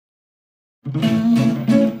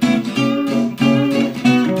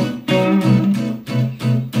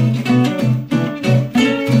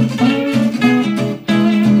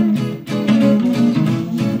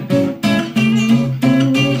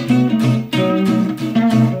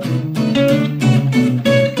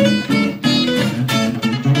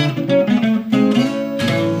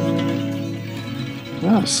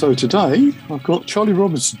So today I've got Charlie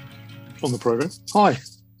Robinson on the program. Hi.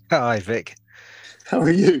 Hi, Vic. How are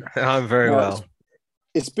you? I'm very well.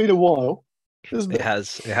 It's been a while, hasn't it? It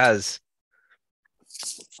has. It has.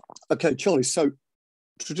 Okay, Charlie. So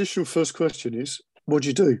traditional first question is, what do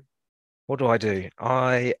you do? What do I do?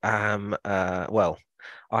 I am I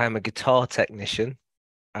am a guitar technician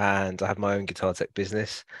and I have my own guitar tech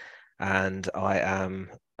business, and I am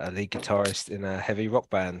a lead guitarist in a heavy rock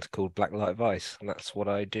band called Blacklight Vice, and that's what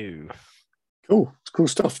I do. Cool. It's cool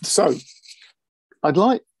stuff. So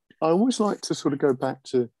I always like to sort of go back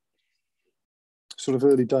to sort of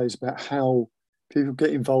early days about how people get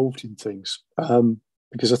involved in things.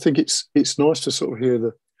 Because I think it's nice to sort of hear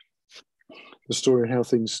the story of how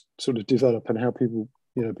things sort of develop and how people,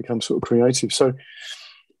 become sort of creative. So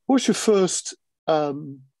what's your first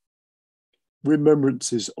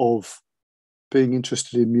remembrances of being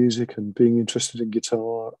interested in music and being interested in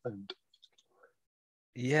guitar? And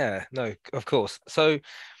Yeah, no, of course. So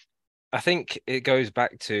I think it goes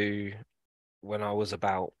back to when I was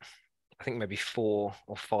about, I think maybe 4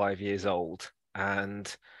 or 5 years old,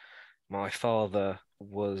 and my father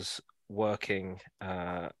was working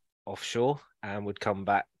offshore and would come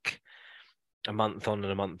back a month on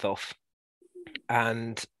and a month off.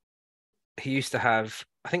 And he used to have,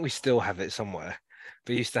 I think we still have it somewhere,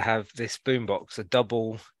 but he used to have this boombox, a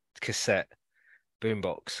double cassette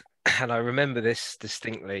boombox. And I remember this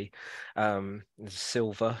distinctly.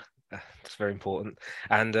 Silver, it's very important.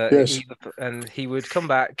 And yes, he would come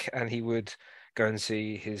back and he would go and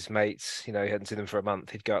see his mates. He hadn't seen them for a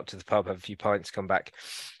month. He'd go up to the pub, have a few pints, come back,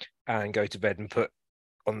 and go to bed and put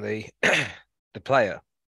on the the player.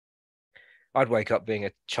 I'd wake up being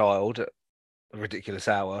a child at a ridiculous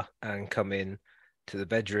hour and come in to the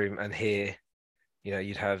bedroom and hear,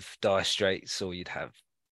 you'd have Dire Straits or you'd have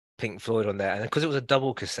Pink Floyd on there, and because it was a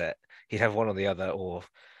double cassette, he'd have one or the other, or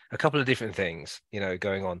a couple of different things,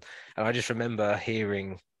 going on. And I just remember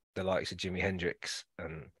hearing the likes of Jimi Hendrix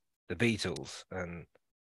and the Beatles and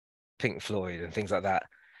Pink Floyd and things like that,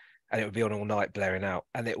 and it would be on all night blaring out.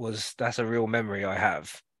 And that's a real memory I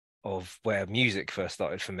have of where music first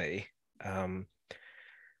started for me.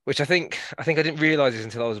 Which I think I didn't realize this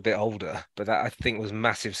until I was a bit older, but that I think was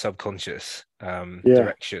massive subconscious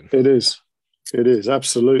direction. It is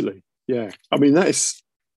absolutely. Yeah, I mean it's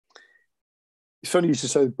funny you should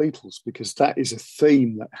say the Beatles, because that is a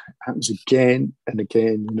theme that happens again and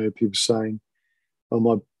again. People saying, "Oh,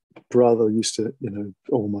 my brother used to,"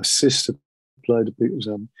 or my sister played the Beatles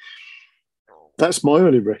album. That's my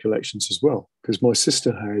early recollections as well, because my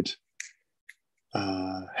sister had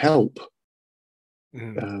Help.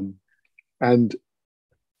 And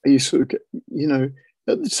you sort of get,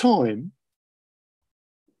 at the time,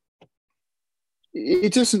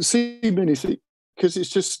 it doesn't seem anything because it's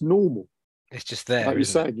just normal. It's just there, like you're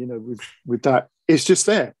saying. With that, it's just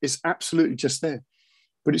there. It's absolutely just there.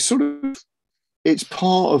 But it's sort of, it's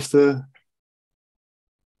part of the,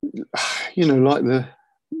 like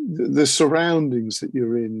the surroundings that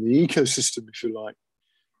you're in, the ecosystem, if you like.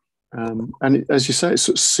 And as you say, it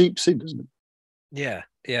sort of seeps in, doesn't it? Yeah.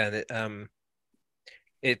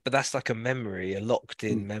 But that's like a memory, a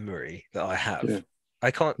locked-in memory that I have. Yeah. I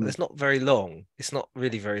can't. It's not very long. It's not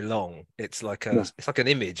really very long. It's like it's like an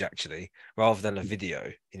image actually, rather than a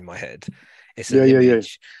video in my head. It's an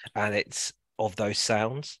image, and it's of those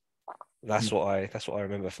sounds. That's what I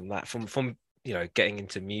remember from that. From getting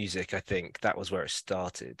into music, I think that was where it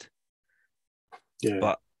started. Yeah.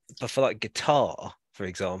 But for like guitar, for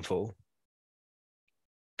example,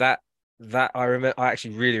 that I remember. I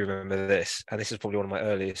actually really remember this, and this is probably one of my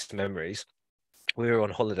earliest memories. We were on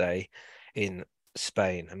holiday in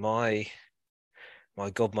Spain, and my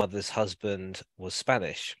godmother's husband was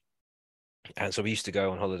Spanish, and so we used to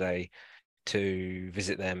go on holiday to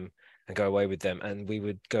visit them and go away with them, and we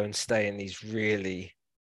would go and stay in these really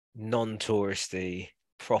non-touristy,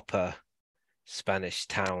 proper Spanish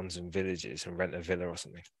towns and villages and rent a villa or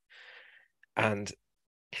something. And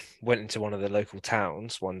went into one of the local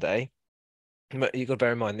towns one day. You've got to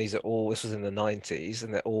bear in mind, this was in the 90s,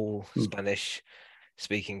 and they're all Spanish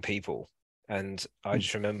speaking people. And I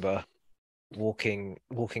just remember walking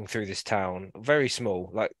through this town, very small,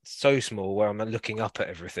 like so small where I'm looking up at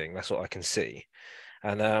everything. That's what I can see.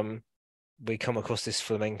 And we come across this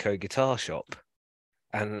flamenco guitar shop,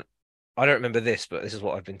 and I don't remember this, but this is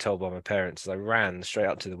what I've been told by my parents. I ran straight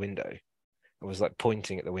up to the window. I was like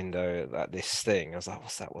pointing at the window at this thing. I was like,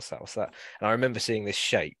 "What's that? What's that? What's that?" And I remember seeing this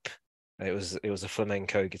shape. It was a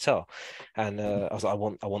flamenco guitar, and I was like, I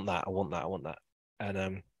want that, I want that, I want that."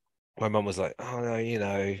 And my mum was like, "Oh no, you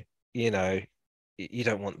know, you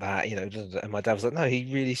don't want that, you know." And my dad was like, "No, he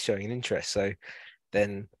really showing an interest." So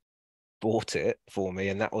then bought it for me,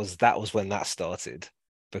 and that was when that started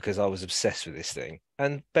because I was obsessed with this thing.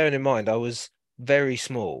 And bearing in mind, I was very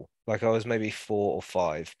small, like I was maybe 4 or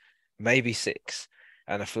 5, maybe 6,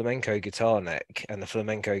 and a flamenco guitar neck and the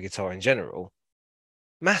flamenco guitar in general,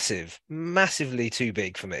 massive, massively too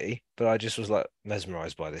big for me. But I just was like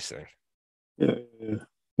mesmerized by this thing. Yeah, yeah,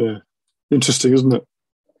 yeah. Interesting, isn't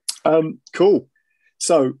it? Cool.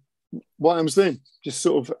 So, what happens then? Just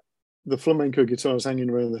sort of the flamenco guitars hanging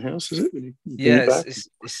around the house, is it? When you bring Yeah, it back?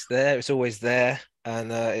 it's there. It's always there,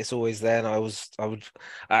 and it's always there. And I would.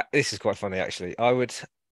 This is quite funny actually. I would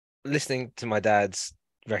listening to my dad's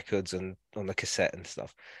records and on the cassette and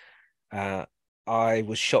stuff. Uh, I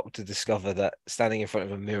was shocked to discover that standing in front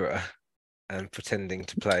of a mirror and pretending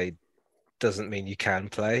to play doesn't mean you can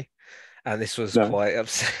play. And this was No. quite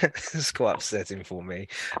upset. This was quite upsetting for me.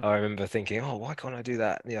 I remember thinking, "Oh, why can't I do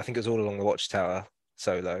that?" Yeah, I think it was All Along the Watchtower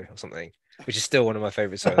solo or something, which is still one of my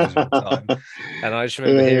favorite solos of all time. Yeah, And I just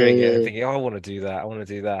remember yeah, hearing it and yeah. thinking, "Oh, I want to do that. I want to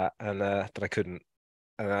do that," and but I couldn't.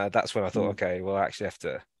 And that's when I thought, Mm, okay, well, I actually have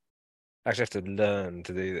to learn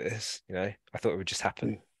to do this. I thought it would just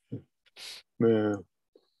happen. yeah, yeah.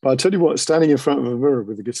 But I tell you what, standing in front of a mirror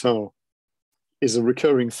with a guitar is a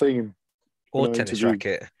recurring theme when Or I tennis interview.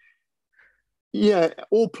 racket. Yeah,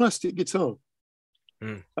 or plastic guitar.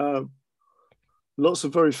 Mm. Um, Lots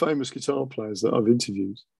of very famous guitar players that I've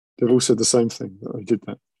interviewed, they've all said the same thing that I did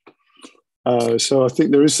that. So I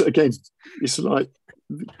think there is, again, it's like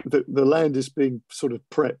the land is being sort of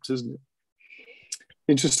prepped, isn't it?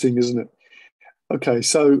 Interesting, isn't it? Okay,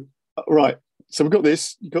 so right, so we've got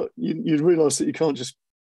this. You realise that you can't just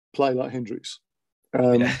play like Hendrix. Yeah.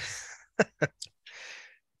 Um,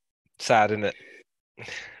 Sad, isn't it?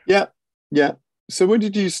 yeah, yeah. So when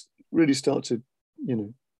did you really start to, you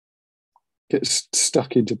know, get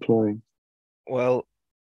stuck into playing? Well,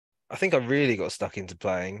 I think I really got stuck into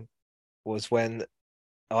playing was when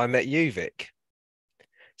I met you, Vic.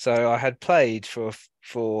 So I had played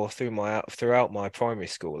throughout my primary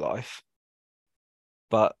school life,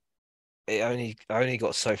 but I only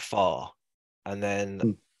got so far, and then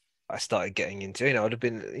Hmm. I started getting into, I'd have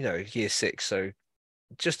been, year 6, so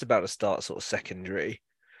just about to start sort of secondary,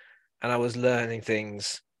 and I was learning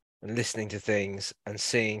things and listening to things and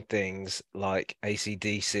seeing things like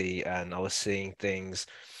AC/DC, and I was seeing things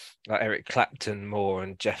like Eric Clapton more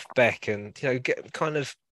and Jeff Beck, and get kind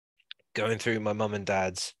of going through my mum and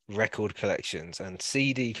dad's record collections and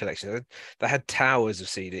CD collections. They had towers of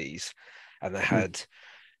CDs, and they Hmm. had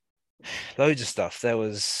loads of stuff. There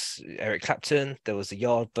was Eric Clapton, there was the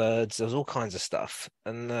Yardbirds, there was all kinds of stuff,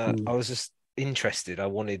 and I Hmm. was just interested. I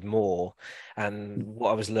wanted more, and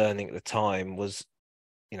what I was learning at the time was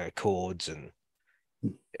chords and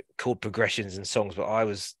chord progressions and songs. But I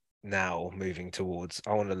was now moving towards,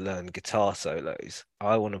 I want to learn guitar solos.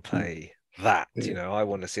 I want to Hmm. play that. Yeah, I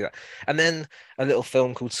want to see that. And then a little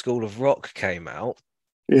film called School of Rock came out,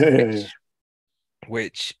 yeah, yeah, yeah.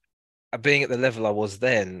 which being at the level I was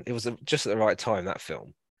then, it was just at the right time, that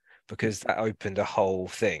film, because that opened a whole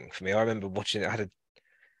thing for me. I remember watching it. I had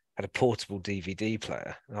a portable DVD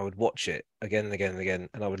player, and I would watch it again and again and again,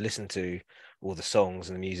 and I would listen to all the songs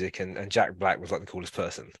and the music. And Jack Black was like the coolest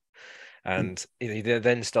person. Hmm. And you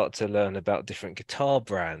then start to learn about different guitar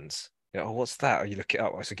brands. Oh, what's that? Or you look it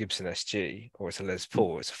up. Oh, it's a Gibson SG, or it's a Les Hmm.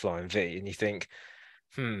 Paul, it's a Flying V, and you think,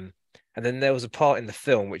 And then there was a part in the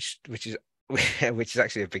film which is which is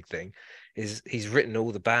actually a big thing, is he's written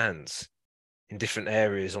all the bands in different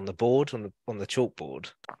areas on the board, on the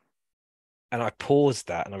chalkboard. And I paused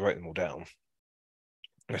that and I wrote them all down.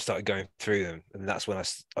 And I started going through them, and that's when I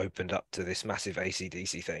opened up to this massive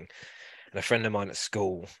AC/DC thing. And a friend of mine at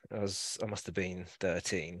school, I must have been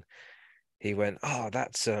 13. He went, "Oh,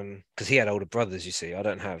 that's because he had older brothers. You see, I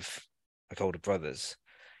don't have like older brothers."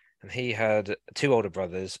 And he had 2 older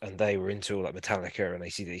brothers, and they were into all like Metallica and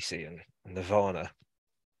AC/DC and Nirvana.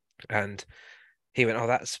 And he went, "Oh,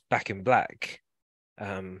 that's Back in Black."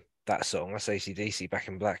 That song, that's AC/DC, Back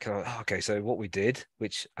in Black. And I went, "Oh, okay, so what we did,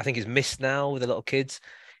 which I think is missed now with a lot of kids,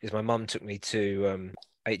 is my mum took me to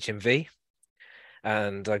HMV,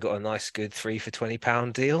 and I got a nice good 3 for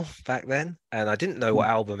 £20 deal back then. And I didn't know Hmm. what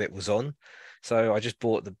album it was on. So I just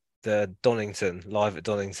bought the Donington Live at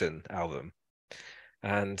Donington album,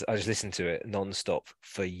 and I just listened to it non-stop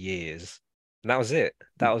for years. And that was it. mm,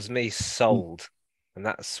 That was me mm, sold. And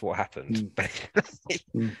that's what happened. mm,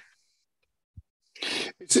 mm.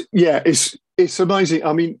 It's amazing.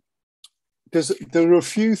 I mean, there are a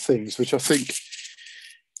few things which I think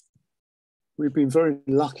we've been very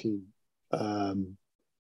lucky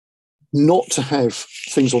not to have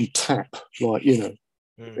things on tap, like,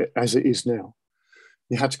 as it is now.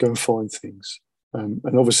 You had to go and find things. And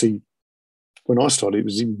obviously, when I started, it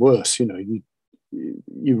was even worse. You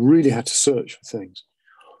really had to search for things.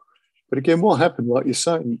 But again, what happened, like you're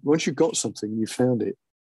saying, once you got something and you found it,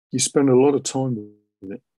 you spend a lot of time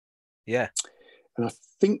with it. Yeah. And I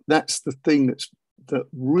think that's the thing that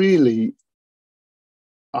really,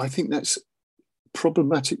 I think that's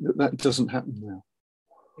problematic that doesn't happen now.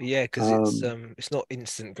 Yeah, because it's not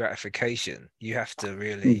instant gratification. You have to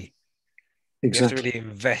really Exactly.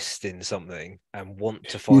 invest in something and want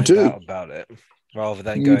to You find do. out about it rather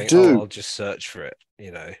than You going, oh, do. I'll just search for it.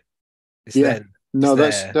 It's Yeah. then it's No,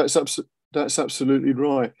 there. that's absolutely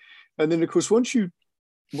right. And then of course once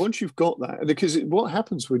you've got that, because what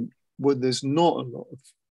happens when there's not a lot of,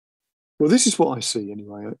 well, this is what I see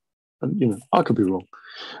anyway, and I could be wrong.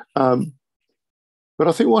 Um, but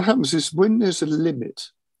I think what happens is when there's a limit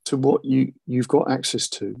to what you've got access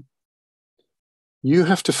to, you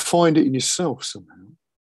have to find it in yourself somehow.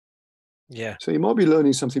 Yeah. So you might be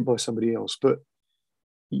learning something by somebody else, but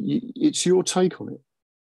it's your take on it.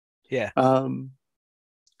 Yeah.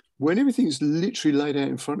 When everything's literally laid out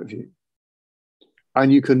in front of you,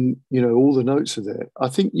 and you can, all the notes are there, I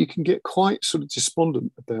think you can get quite sort of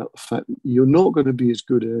despondent about the fact that you're not going to be as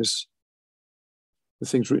good as the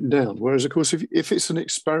things written down. Whereas, of course, if it's an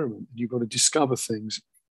experiment, you've got to discover things.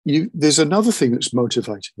 There's another thing that's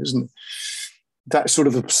motivating, isn't it? That sort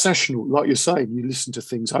of obsessional, like you're saying, you listen to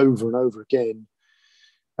things over and over again,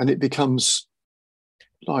 and it becomes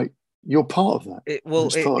like you're part of that. It And well,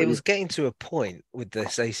 it's it, part it of you. was getting to a point with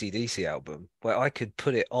this AC/DC album where I could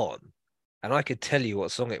put it on and I could tell you what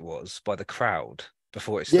song it was by the crowd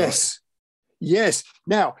before it started. Yes, yes.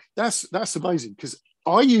 Now that's amazing because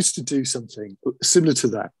I used to do something similar to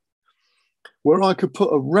that, where I could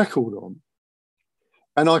put a record on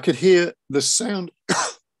and I could hear the sound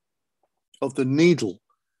of the needle,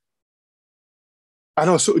 and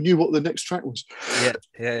I sort of knew what the next track was. Yeah,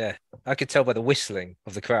 yeah, yeah. I could tell by the whistling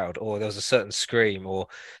of the crowd, or there was a certain scream, or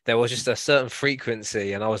there was just a certain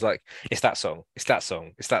frequency, and I was like, "It's that song, it's that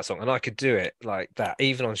song, it's that song," and I could do it like that,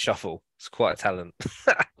 even on shuffle. It's quite a talent.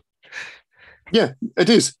 Yeah, it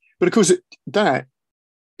is. But of course, that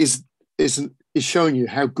is is showing you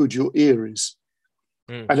how good your ear is.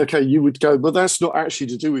 Mm. And okay, you would go, well, that's not actually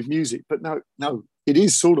to do with music, but no, it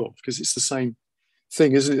is sort of because it's the same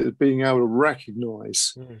thing, isn't it? Being able to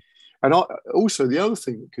recognise. Mm. And also the other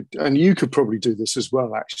thing that could, and you could probably do this as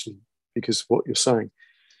well, actually, because of what you're saying.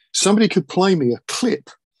 Somebody could play me a clip,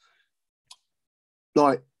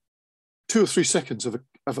 like 2 or 3 seconds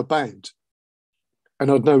of a band,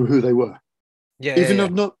 and I'd know who they were, Yeah, yeah,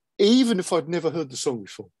 yeah. even if I'd never heard the song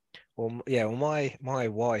before. Well, yeah. Well, my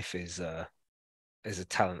wife is a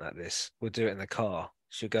talent at this. We'll do it in the car.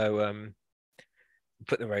 She'll go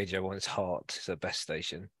put the radio on its heart. It's her best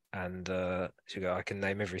station, and she'll go. I can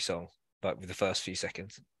name every song like with the first few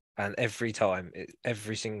seconds, and every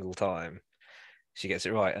single time, she gets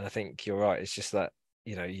it right. And I think you're right. It's just that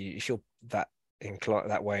if you're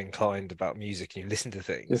that way inclined about music, and you listen to Yeah,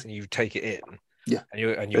 things and you take it in, yeah, and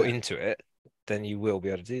you're yeah, into it, then you will be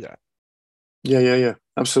able to do that. yeah,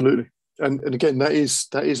 absolutely. And again, that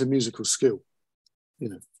is a musical skill, you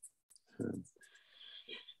know. Um,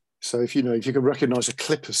 so if you can recognise a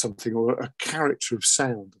clip of something or a character of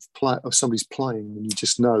sound of somebody's playing, and you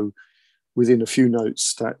just know within a few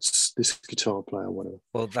notes that's this guitar player or whatever.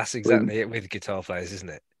 Well, that's Then exactly it with guitar players, isn't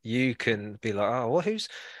it? You can be like, oh,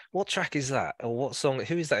 what track is that, or what song?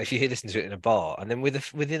 Who is that? If you listen to it in a bar, and then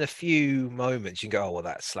within a few moments, you can go, oh, well,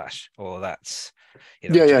 that's Slash, or that's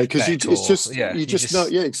yeah, Jeff because Beck, it's or just yeah, you you just know.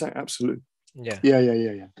 just Yeah, exactly, absolutely. yeah,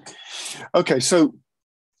 Yeah. Okay, so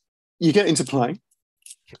you get into playing.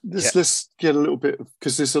 yeah. Let's get a little bit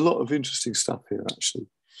because there's a lot of interesting stuff here actually.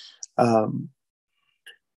 Um,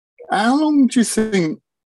 how long do you think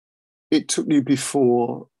it took you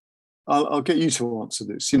before? I'll get you to answer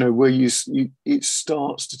this. Where it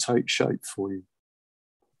starts to take shape for you.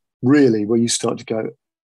 Really, where you start to go,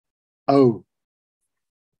 oh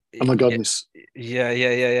my Yeah, goodness.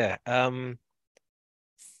 yeah.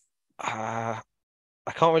 Uh,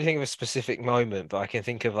 I can't really think of a specific moment, but I can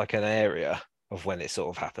think of like an area of when it sort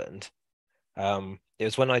of happened. It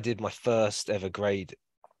was when I did my first ever grade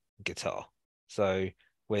guitar. So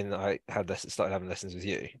when I started having lessons with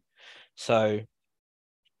you. So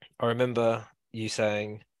I remember you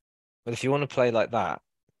saying, Well, if you want to play like that,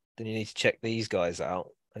 then you need to check these guys out.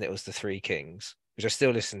 And it was the Three Kings, which I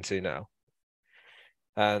still listen to now.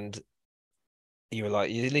 And you were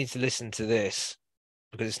like, you need to listen to this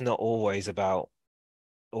because it's not always about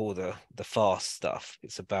all the fast stuff.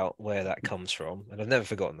 It's about where that comes from. And I've never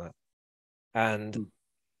forgotten that. And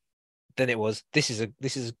then it was, this is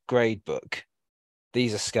a grade book.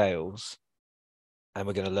 These are scales, and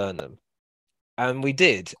we're going to learn them. And we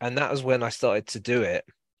did. And that was when I started to do it.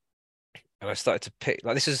 And I started to pick,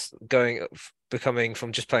 like, this is becoming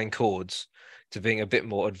from just playing chords to being a bit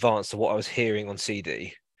more advanced to what I was hearing on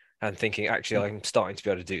CD and thinking, actually, I'm starting to be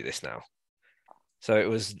able to do this now. So it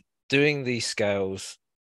was doing these scales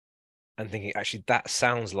and thinking, actually, that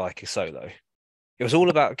sounds like a solo. It was all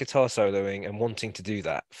about guitar soloing and wanting to do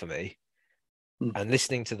that for me. And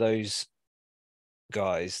listening to those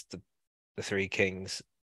guys, the Three Kings,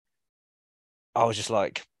 I was just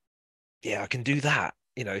like, yeah, I can do that,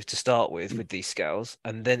 to start with these scales,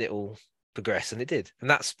 and then it will progress, and it did. And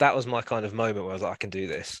that was my kind of moment where I was like, I can do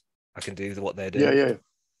this. I can do what they're doing. Yeah.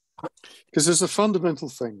 Because there's a fundamental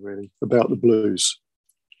thing really about the blues,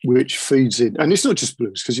 which feeds in, and it's not just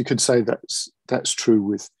blues, because you could say that's true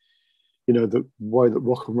with, the way that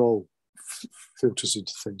rock and roll filters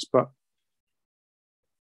into things. But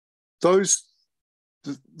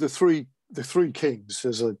the three kings,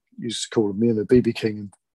 as I used to call them, me and the BB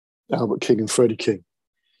King and Albert King and Freddie King.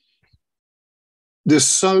 There's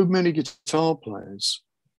so many guitar players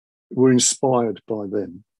who were inspired by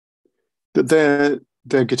them that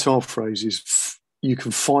their guitar phrases, you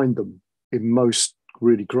can find them in most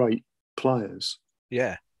really great players.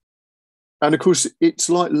 Yeah. And of course, it's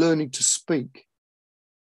like learning to speak.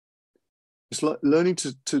 It's like learning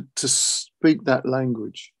to speak that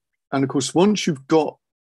language. And of course, once you've got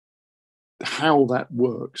how that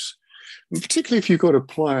works, and particularly if you've got a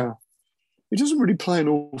player, he doesn't really play an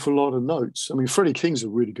awful lot of notes. I mean, Freddie King's a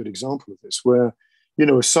really good example of this, where,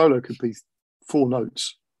 a solo could be 4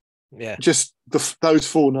 notes. Yeah. Just those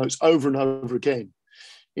 4 notes over and over again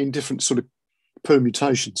in different sort of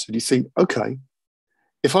permutations. And you think, okay,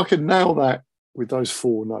 if I could nail that with those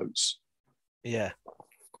 4 notes, yeah,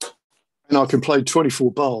 and I can play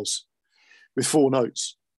 24 bars with 4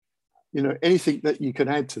 notes, anything that you can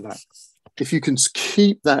add to that, if you can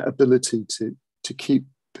keep that ability to keep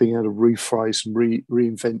being able to rephrase and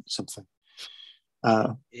reinvent something,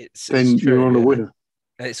 then you're on a winner.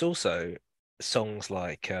 And it's also songs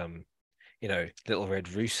like, Little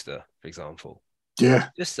Red Rooster, for example. Yeah.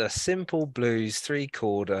 Just a simple blues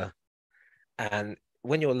 3-chorder. And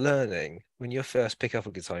when you're learning, when you first pick up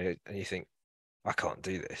a guitar and you think, I can't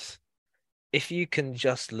do this, if you can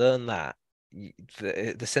just learn that,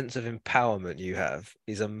 the sense of empowerment you have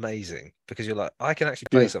is amazing, because you're like, I can actually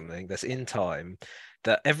play something that's in time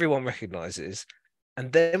that everyone recognizes.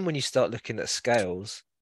 And then when you start looking at scales,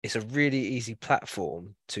 it's a really easy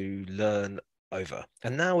platform to learn over.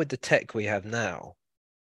 And now with the tech we have now,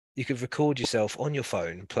 you could record yourself on your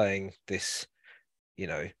phone playing this,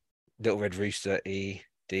 Little Red Rooster, E,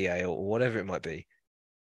 D, A, or whatever it might be.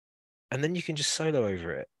 And then you can just solo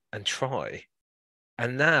over it and try.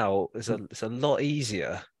 And now it's a lot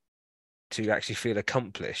easier to actually feel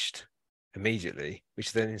accomplished immediately,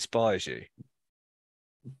 which then inspires you.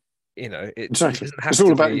 Exactly. It's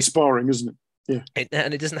all about inspiring, isn't it? Yeah.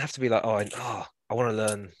 And it doesn't have to be like, I want to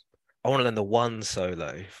learn the one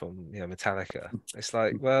solo from Metallica. It's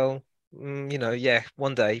like, well, one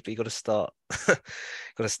day, but you got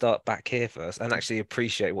to start back here first and actually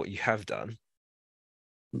appreciate what you have done.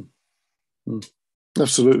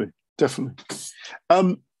 Absolutely, definitely.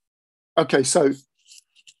 Okay, so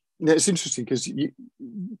it's interesting because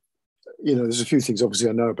there's a few things obviously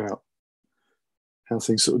I know about how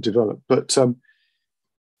things sort of develop, but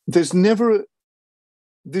there's never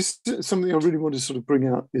this is something I really want to sort of bring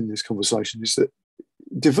out in this conversation, is that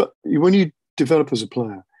when you develop as a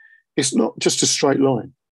player, it's not just a straight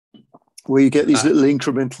line where you get these little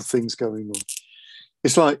incremental things going on.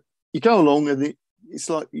 It's like you go along and it's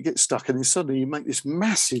like you get stuck and then suddenly you make this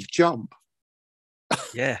massive jump.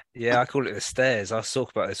 Yeah, I call it the stairs. I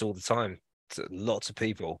talk about this all the time to lots of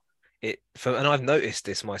people. And I've noticed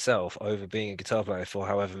this myself over being a guitar player for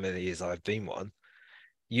however many years I've been one.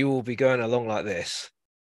 You will be going along like this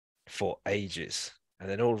for ages, and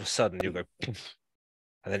then all of a sudden you'll go poof,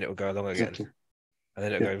 and then it will go along again. Exactly. And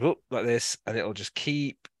then it'll go whoop, like this, and it'll just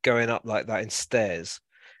keep going up like that in stairs.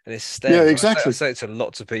 And it's stairs. Yeah, exactly. I say it to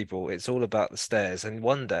lots of people. It's all about the stairs. And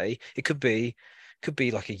one day it could be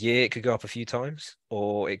like a year. It could go up a few times,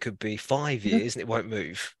 or it could be 5 years and it won't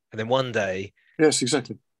move. And then one day, yes,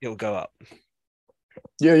 exactly, it'll go up.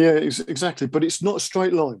 Yeah, exactly. But it's not a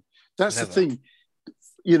straight line. That's the thing.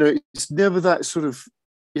 it's never that sort of,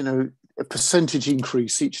 a percentage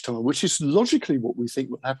increase each time, which is logically what we think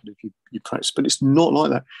will happen if you practice, but it's not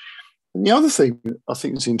like that. And the other thing I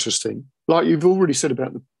think is interesting, like you've already said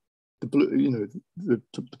about the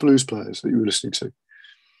blues players that you were listening to,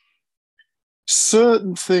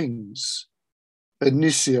 certain things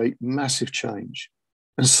initiate massive change.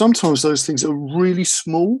 And sometimes those things are really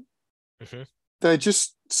small. Mm-hmm. They're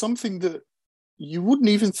just something that you wouldn't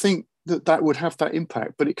even think that would have that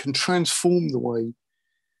impact, but it can transform the way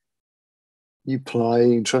you play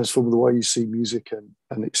and transform the way you see music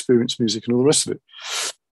and experience music and all the rest of it.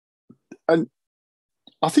 And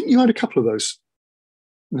I think you had a couple of those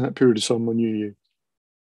in that period of time when you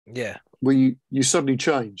Yeah. where you suddenly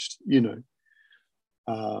changed, and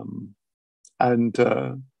I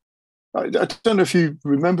don't know if you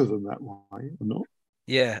remember them that way or not.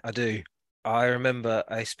 Yeah, I do. I remember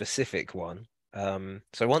a specific one. So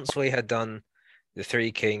once we had done the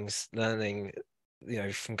Three Kings, learning,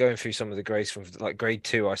 from going through some of the grades from like grade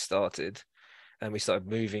 2, I started, and we started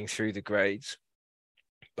moving through the grades.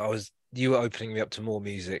 You were opening me up to more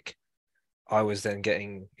music. I was then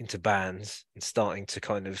getting into bands and starting to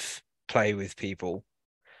kind of play with people.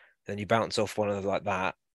 Then you bounce off one of them like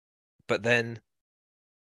that, but then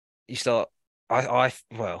you start.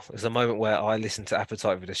 Well, there's a moment where I listened to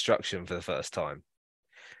Appetite for Destruction for the first time.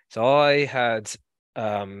 So I had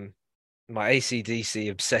my AC/DC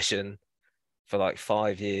obsession for like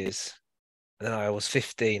 5 years. And then I was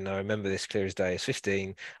 15. I remember this clear as day. I was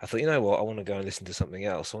 15. I thought, you know what? I want to go and listen to something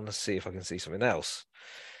else. I want to see if I can see something else.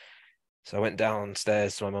 So I went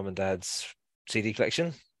downstairs to my mum and dad's CD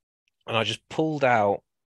collection, and I just pulled out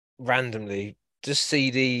randomly just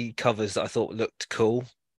CD covers that I thought looked cool.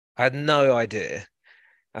 I had no idea.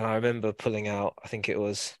 And I remember pulling out, I think it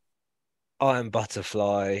was Iron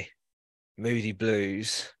Butterfly, Moody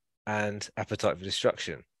Blues, and Appetite for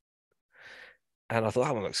Destruction. And I thought,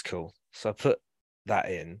 that one looks cool. So I put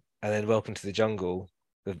that in, and then Welcome to the Jungle,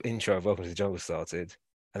 the intro of Welcome to the Jungle started.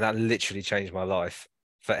 And that literally changed my life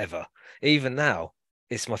forever. Even now,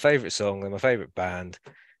 it's my favorite song. They're my favorite band.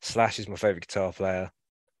 Slash is my favorite guitar player.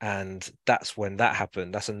 And that's when that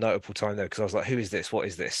happened. That's a notable time there, because I was like, who is this? What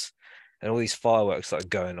is this? And all these fireworks started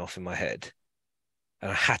going off in my head.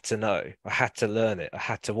 And I had to know. I had to learn it. I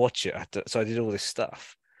had to watch it. So I did all this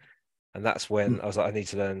stuff. And that's when I was like, I need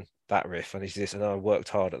to learn that riff. I need to do this. And I worked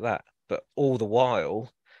hard at that. But all the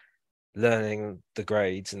while, learning the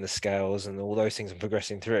grades and the scales and all those things and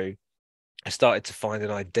progressing through, I started to find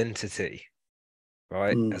an identity,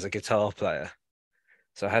 right, as a guitar player.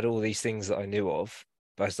 So I had all these things that I knew of,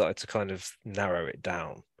 but I started to kind of narrow it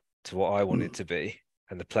down to what I wanted to be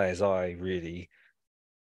and the players I really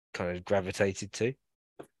kind of gravitated to.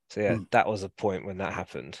 So yeah, that was a point when that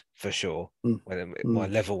happened for sure, when my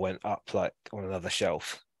level went up like on another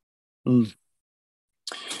shelf.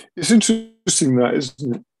 It's interesting that,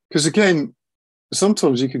 isn't it? Because again,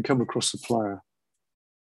 sometimes you can come across a player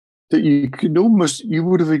that you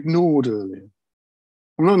would have ignored earlier.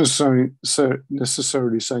 I'm not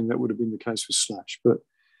necessarily saying that would have been the case with Slash, but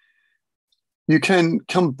you can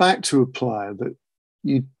come back to a player that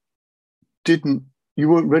you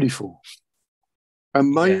weren't ready for.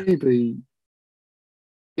 And maybe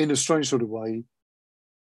in a strange sort of way,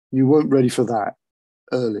 you weren't ready for that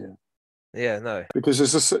earlier. Yeah, no. Because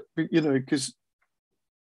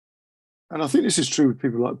and I think this is true with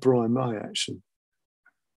people like Brian May, actually.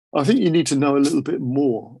 I think you need to know a little bit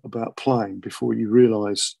more about playing before you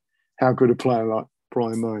realise how good a player like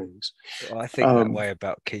Brian May is. Well, I think that way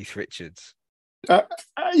about Keith Richards.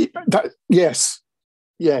 Yes.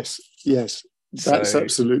 That's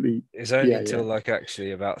absolutely. It's only until like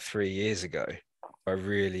actually about 3 years ago I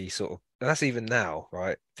really sort of, and that's even now,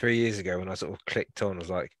 right? 3 years ago when I sort of clicked on, I was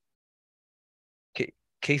like,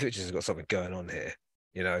 Keith Richards has got something going on here.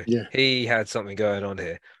 He had something going on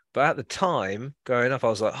here. But at the time, growing up, I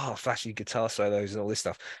was like, oh, flashy guitar solos and all this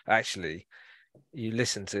stuff. Actually, you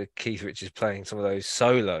listen to Keith Richards playing some of those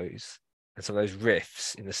solos and some of those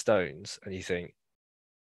riffs in the Stones, and you think,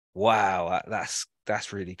 wow, that's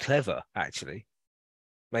really clever, actually.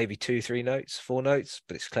 Maybe 2, 3 notes, 4 notes,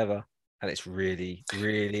 but it's clever and it's really,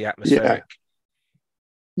 really atmospheric.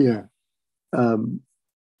 Yeah.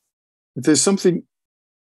 There's something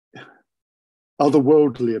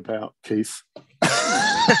otherworldly about Keith.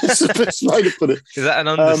 That's the best way to put it. Is that an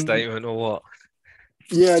understatement or what?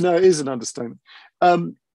 Yeah, no, it is an understatement.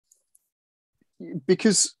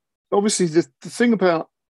 Because obviously the thing about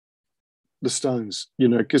the Stones,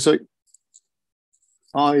 because I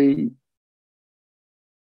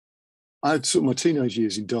had sort of my teenage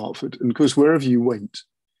years in Dartford, and of course wherever you went,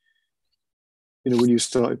 when you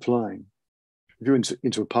started playing, if you went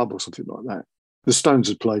into a pub or something like that, the Stones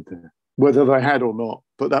had played there, whether they had or not.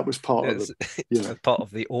 But that was part of the, you know, part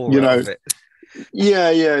of the aura of it.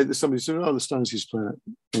 Yeah. Somebody said, "Oh, the Stones used to play it,"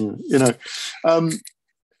 you know,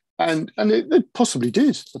 and they possibly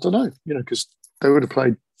did. I don't know, you know, because they would have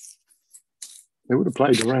played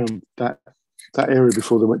around that area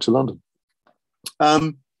before they went to London.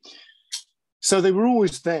 So they were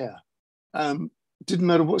always there. Didn't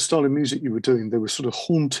matter what style of music you were doing, they were sort of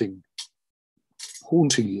haunting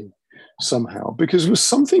you somehow, because there was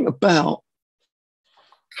something about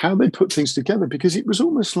how they put things together, because it was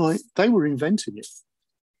almost like they were inventing it.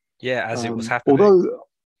 Yeah, as it was happening. Although,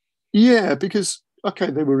 yeah, because,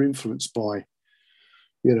 okay, they were influenced by,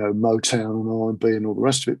 you know, Motown and R&B and all the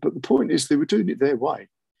rest of it. But the point is they were doing it their way.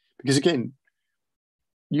 Because, again,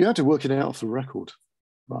 you had to work it out off the record,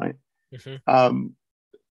 right? Mm-hmm.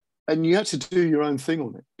 And you had to do your own thing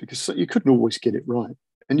on it, because you couldn't always get it right.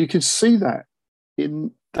 And you can see that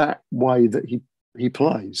in that way that he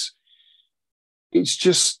plays. It's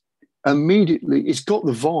just immediately, it's got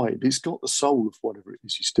the vibe, it's got the soul of whatever it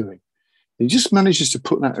is he's doing. He just manages to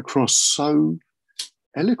put that across so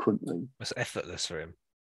eloquently. It's effortless for him.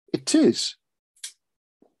 It is.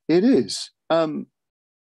 And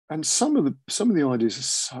some of the ideas are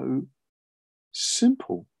so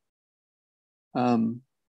simple,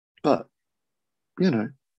 but you know,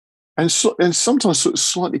 and sometimes sort of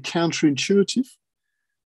slightly counterintuitive.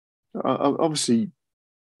 Obviously,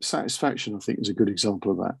 Satisfaction, I think, is a good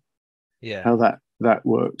example of that. Yeah, how that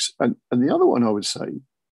works. And the other one I would say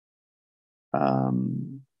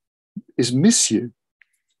is Miss You.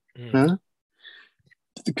 Yeah?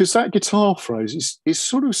 Because that guitar phrase is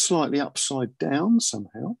sort of slightly upside down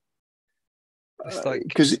somehow. It's like,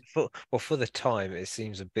 because for the time, it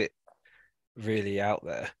seems a bit really out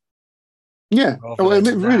there. Yeah, well, I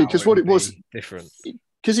mean, really, because what it was different.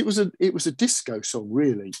 Because it was a disco song,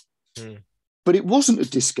 really, but it wasn't a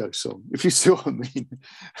disco song, if you see what I mean.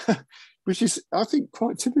 Which is, I think,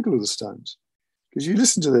 quite typical of the Stones, because you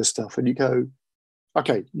listen to their stuff and you go,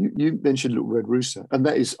 okay, you mentioned Little Red Rooster, and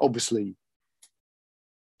that is obviously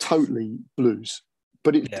totally blues,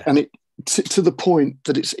 but to the point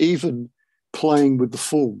that it's even playing with the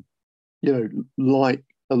form, you know, like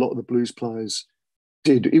a lot of the blues players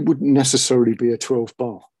did. It wouldn't necessarily be a 12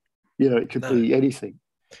 bar, you know, it could be anything.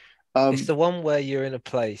 It's the one where you're in a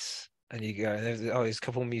place and you go, there's a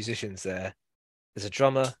couple of musicians there. There's a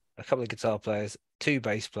drummer, a couple of guitar players, 2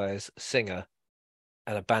 bass players, a singer,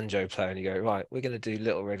 and a banjo player. And you go, right, we're going to do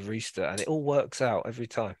Little Red Rooster. And it all works out every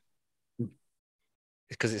time.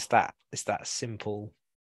 Because it's that simple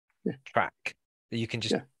track that you can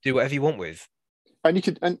just do whatever you want with. And you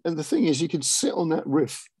could, and the thing is, you can sit on that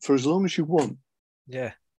riff for as long as you want.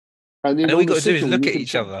 Yeah. And all we got to do is look at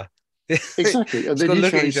each other. Exactly. And then you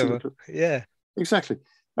look at each other. Yeah. Exactly.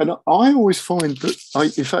 And I always find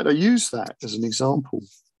that, in fact, I use that as an example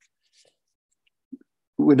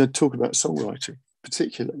when I talk about songwriting,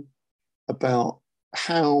 particularly about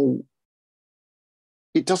how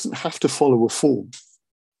it doesn't have to follow a form,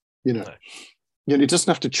 you know. No. You know, it doesn't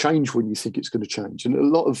have to change when you think it's going to change. And a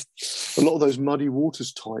lot of those Muddy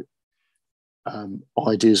Waters type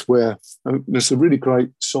ideas, where there's a really great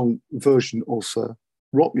song version of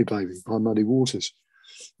Rock Me Baby by Muddy Waters.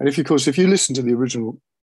 And if you listen to the original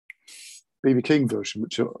B.B. King version,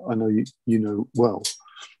 which I know you know well,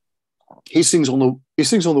 he sings on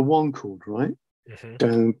the 1 chord, right? Mm-hmm.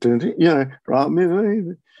 Dun, dun, dun, yeah, Rock Me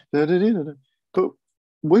Baby. Dun, dun, dun, dun. But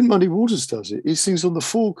when Muddy Waters does it, he sings on the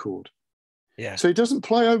 4 chord. Yeah. So he doesn't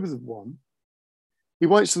play over the 1. He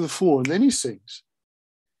waits to the 4 and then he sings.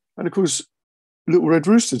 And of course, Little Red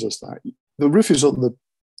Rooster does that. The riff is on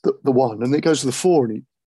the 1 and then it goes to the 4 and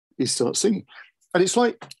he starts singing. And it's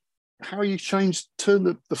like how you turn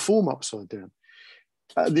the form upside down.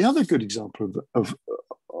 The other good example of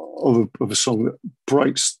a song that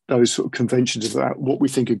breaks those sort of conventions about what we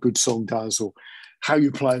think a good song does or how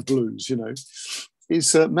you play a blues, you know,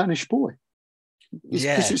 is Mannish Boy.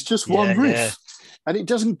 Because it's just one riff, and it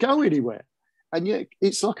doesn't go anywhere, and yet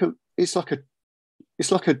it's like a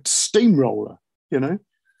steamroller, you know.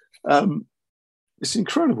 It's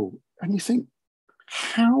incredible, and you think,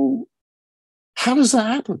 how does that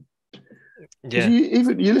happen? Yeah,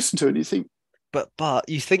 you listen to it and you think, but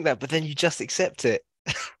you think that, but then you just accept it.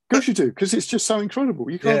 Of course you do, because it's just so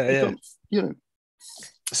incredible. You can't, you know.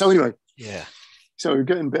 So anyway, So we're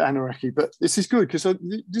getting a bit anarchy, but this is good, because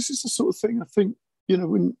this is the sort of thing I think, you know,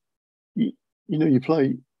 when you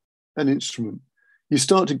play an instrument, you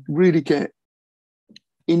start to really get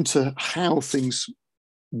into how things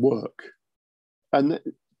work, and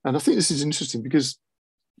I think this is interesting because,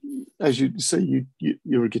 as you say,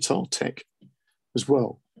 you're a guitar tech, as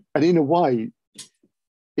well. And in a way,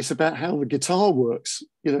 it's about how the guitar works,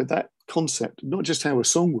 that concept, not just how a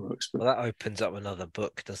song works. But well, that opens up another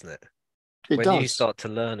book, doesn't it? It when does. you start to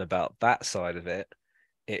learn about that side of it,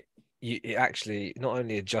 it actually not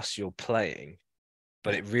only adjusts your playing,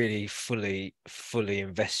 but it really fully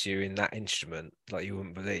invests you in that instrument like you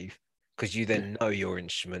wouldn't believe, because you then know your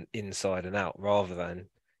instrument inside and out rather than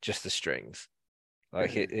just the strings.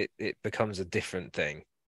 Like it becomes a different thing,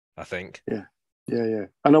 I think. Yeah.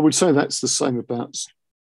 And I would say that's the same about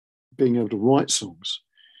being able to write songs.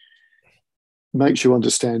 Makes you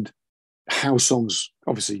understand how songs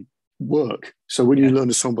obviously work. So when you learn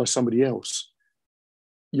a song by somebody else,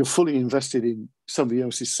 you're fully invested in somebody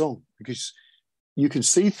else's song, because you can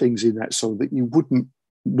see things in that song that you wouldn't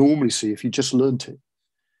normally see if you just learnt it.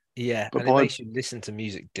 Yeah, but it makes you listen to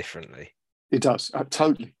music differently. It does.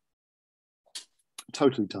 Totally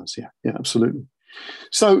does. Yeah, absolutely.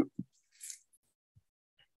 So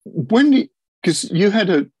because you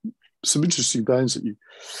had some interesting bands that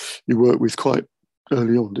you worked with quite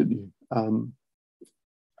early on, didn't you?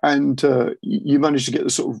 And you managed to get the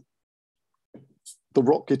sort of the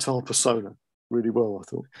rock guitar persona really well, I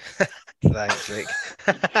thought. Thanks, Vic.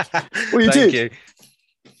 Well, you Thank did. You.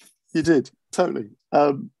 You did, totally.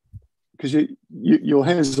 Because your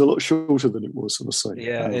hair is a lot shorter than it was, I must say.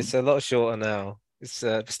 Yeah, it's a lot shorter now. It's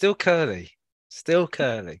still curly. Still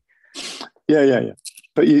curly. Yeah.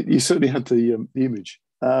 But you certainly had the image.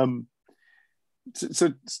 So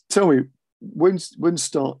tell me, when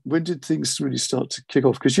did things really start to kick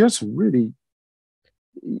off? Because you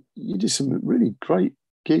did some really great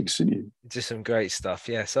gigs, didn't you? Just some great stuff.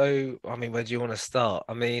 Yeah. So, I mean, where do you want to start?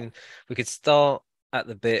 I mean, we could start at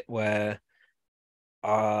the bit where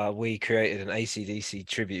we created an AC/DC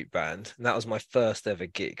tribute band, and that was my first ever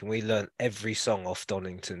gig, and we learned every song off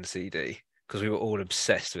Donington CD because we were all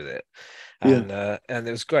obsessed with it. And and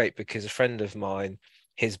it was great because a friend of mine,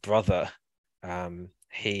 his brother,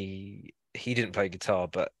 he didn't play guitar,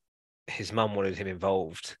 but his mum wanted him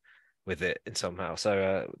involved with it in somehow.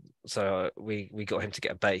 So we got him to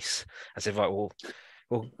get a bass. I said, right,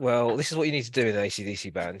 well, this is what you need to do in an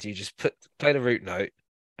AC/DC band. You just play the root note,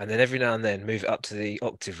 and then every now and then move it up to the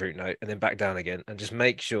octave root note, and then back down again, and just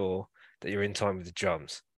make sure that you're in time with the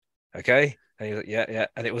drums. Okay? And he was like, yeah,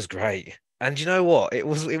 and it was great. And you know what? It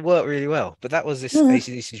worked really well. But that was this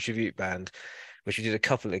AC/DC tribute band, which we did a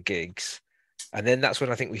couple of gigs, and then that's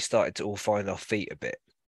when I think we started to all find our feet a bit.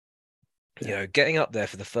 You know, getting up there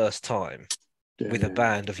for the first time with a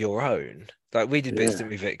band of your own. Like we did bits, didn't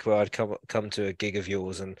we, Vic, where I'd come to a gig of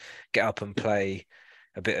yours and get up and play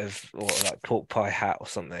a bit of like Pork Pie Hat or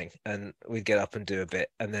something, and we'd get up and do a bit,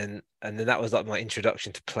 and then that was like my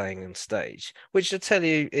introduction to playing on stage, which I tell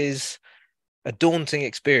you is a daunting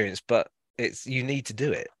experience, but you need to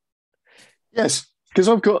do it. Yes, because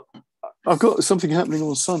I've got something happening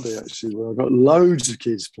on Sunday actually, where I've got loads of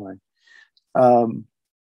kids playing.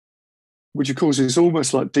 Which of course is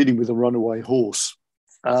almost like dealing with a runaway horse,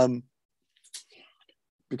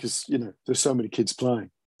 because there's so many kids playing.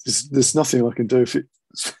 There's nothing I can do if it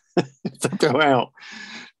don't go out.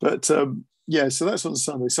 But so that's on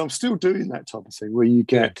Sunday. So I'm still doing that type of thing where you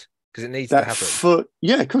get because it needs to happen. Of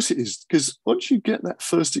course it is. Because once you get that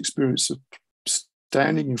first experience of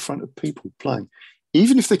standing in front of people playing,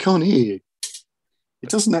 even if they can't hear you, it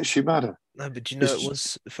doesn't actually matter. No, but it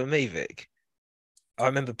was for me, Vic. I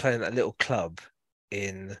remember playing that little club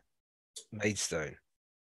in Maidstone.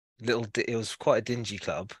 It was quite a dingy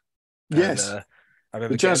club. Yes. And, I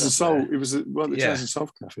remember the Jazz and Soul. It was the Jazz and Soul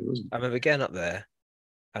Cafe, wasn't it? I remember getting up there,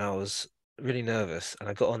 and I was really nervous. And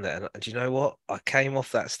I got on there, and do you know what? I came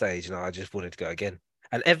off that stage, and I just wanted to go again.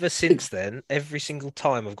 And ever since then, every single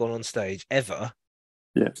time I've gone on stage ever,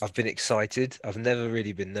 I've been excited. I've never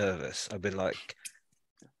really been nervous. I've been like,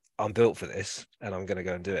 I'm built for this, and I'm going to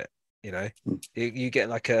go and do it. You get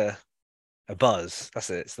like a buzz. That's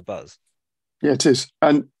it. It's the buzz. Yeah, it is.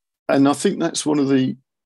 And I think that's the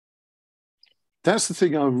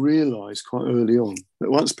thing I realised quite early on, that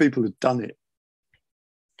once people had done it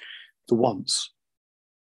once,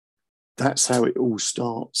 that's how it all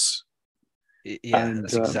starts. Yeah, and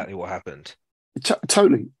that's exactly what happened.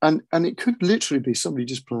 Totally. And it could literally be somebody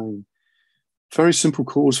just playing very simple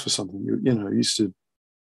chords for something. Used to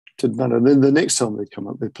didn't matter. And then the next time they come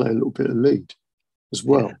up, they play a little bit of lead as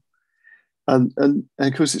well. Yeah. And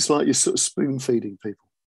of course, it's like you're sort of spoon feeding people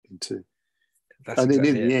into. That's and then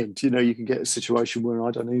in the end, you can get a situation where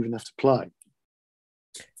I don't even have to play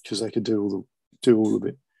because they can do all of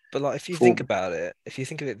it. But like, if you think about it, if you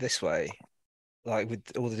think of it this way, like with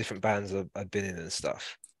all the different bands I've been in and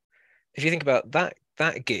stuff, if you think about that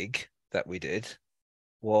gig that we did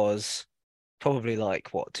was probably like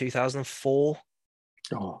what, 2004,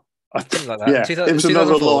 Oh, something like that. yeah, it was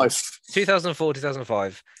another 2004, life. 2004,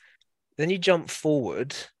 2005. Then you jump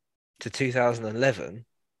forward to 2011,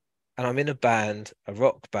 and I'm in a band, a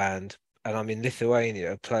rock band, and I'm in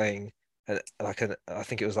Lithuania playing I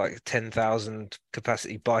think it was like a 10,000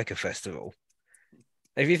 capacity biker festival.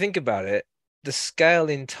 If you think about it, the scale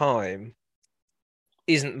in time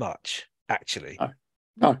isn't much, actually, No,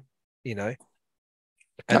 no, you know?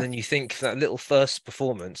 And no, then you think that little first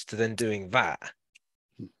performance to then doing that.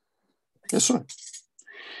 that's right.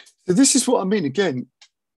 So this is what I mean. Again,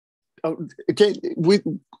 with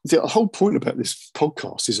the whole point about this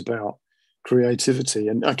podcast is about creativity.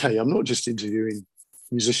 And okay, I'm not just interviewing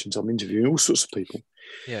musicians; I'm interviewing all sorts of people.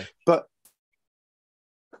 Yeah. But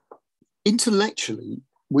intellectually,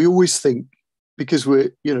 we always think, because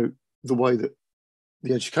we're, the way that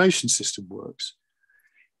the education system works,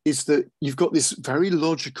 is that you've got this very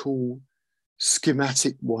logical,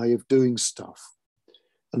 schematic way of doing stuff.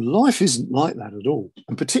 And life isn't like that at all.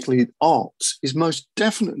 And particularly art is most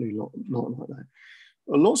definitely not like that.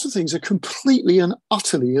 Lots of things are completely and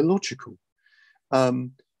utterly illogical.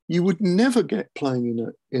 You would never get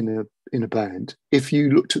playing in a band if you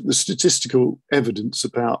looked at the statistical evidence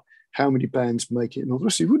about how many bands make it and all the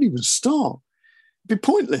rest. You wouldn't even start. It'd be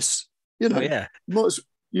pointless. Oh, yeah.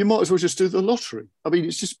 You might as well just do the lottery. I mean,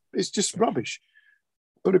 it's just rubbish.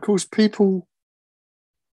 But of course,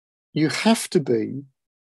 you have to be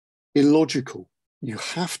illogical. You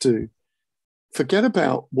have to forget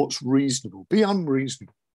about what's reasonable. Be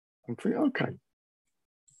unreasonable and think, okay,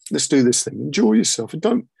 let's do this thing. Enjoy yourself, and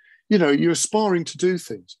don't. You're aspiring to do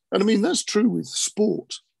things, and I mean that's true with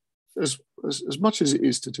sport as much as it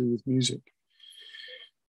is to do with music.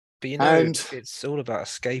 But it's all about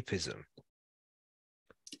escapism.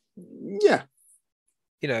 Yeah.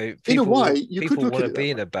 People, in a way, you people could look want at to it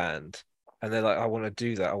be in way. a band, and they're like, I want to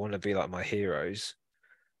do that. I want to be like my heroes.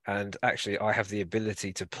 And actually, I have the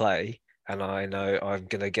ability to play, and I know I'm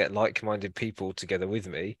going to get like-minded people together with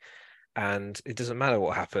me. And it doesn't matter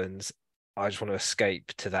what happens. I just want to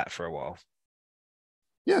escape to that for a while.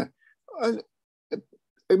 Yeah. I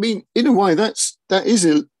mean, in a way, that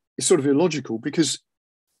is sort of illogical, because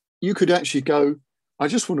you could actually go, I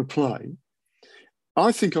just want to play.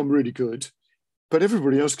 I think I'm really good, but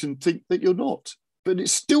everybody else can think that you're not. But it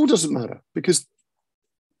still doesn't matter, because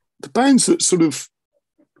the bands that sort of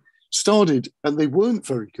started and they weren't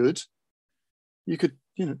very good, the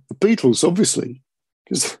Beatles, obviously,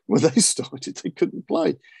 because when they started, they couldn't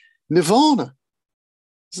play. Nirvana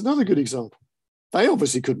is another good example. They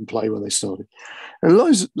obviously couldn't play when they started. And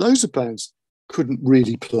loads of bands couldn't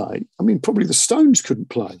really play. I mean, probably the Stones couldn't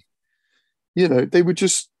play. They were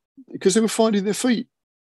just, because they were finding their feet.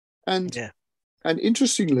 And yeah. And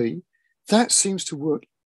interestingly, that seems to work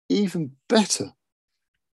even better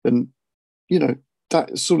than,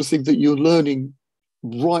 that sort of thing that you're learning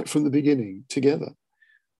right from the beginning together.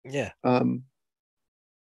 Yeah. And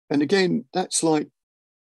again, that's like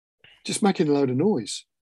just making a load of noise.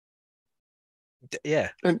 Yeah.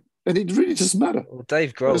 And it really doesn't matter. Well,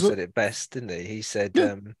 Dave Grohl said it best, didn't he? He said,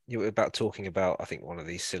 yeah. You were about talking about, I think, one of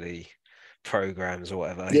these silly programs or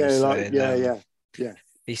whatever. He Yeah, was like, saying, yeah.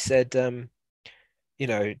 He said,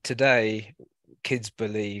 today kids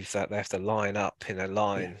believe that they have to line up in a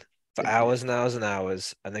line for hours and hours and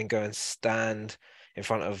hours, and then go and stand in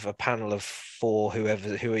front of a panel of 4 who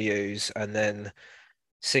are yous, and then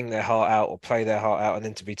sing their heart out or play their heart out, and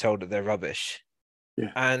then to be told that they're rubbish.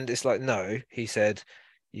 Yeah. And it's like, no, he said,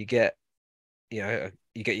 you get your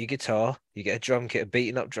guitar, you get a drum kit, a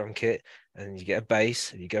beaten up drum kit, and you get a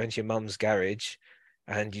bass, and you go into your mum's garage,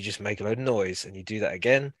 and you just make a load of noise, and you do that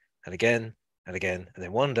again and again and again, and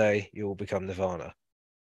then one day you will become Nirvana.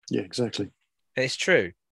 Yeah, exactly. And it's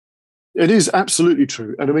true. It is absolutely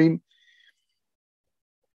true. And I mean,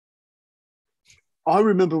 I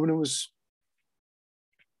remember when I was,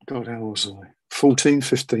 God, how old was I? 14,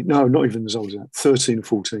 15. No, not even as old as that. 13 or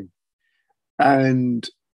 14. And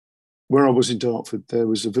where I was in Dartford, there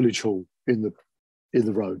was a village hall in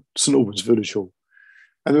the road, St Albans Village Hall.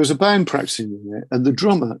 And there was a band practicing in there, and the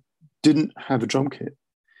drummer didn't have a drum kit.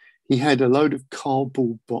 He had a load of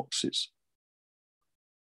cardboard boxes.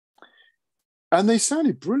 And they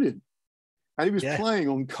sounded brilliant. And he was playing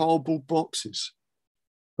on cardboard boxes.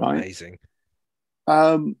 Right? Amazing.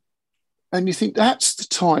 And you think that's the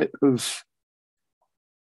type of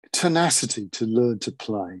tenacity to learn to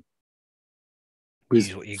play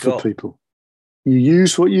for people. You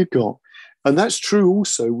use what you got. And that's true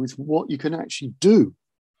also with what you can actually do.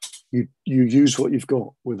 You use what you've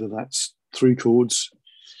got, whether that's 3 chords,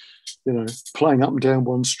 playing up and down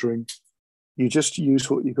one string. You just use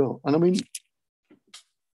what you got. And I mean,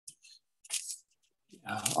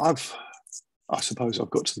 I suppose I've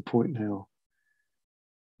got to the point now.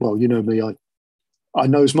 Well, you know me, I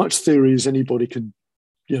know as much theory as anybody can,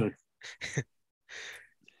 you know.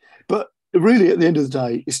 But really, at the end of the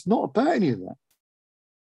day, it's not about any of that.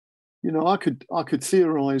 You know, I could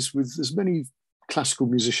theorize with as many classical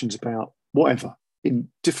musicians about whatever in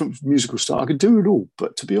different musical styles. I could do it all,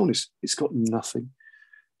 but to be honest, it's got nothing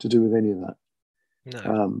to do with any of that.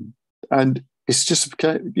 No. And it's just,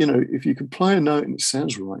 you know, if you can play a note and it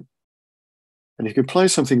sounds right, and you can play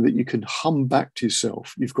something that you can hum back to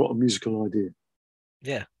yourself, you've got a musical idea.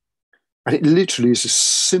 Yeah. And it literally is as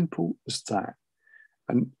simple as that.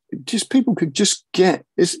 And just people could just get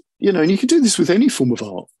this, you know, and you can do this with any form of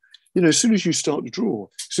art. You know, as soon as you start to draw,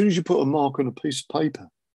 as soon as you put a mark on a piece of paper,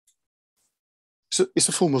 it's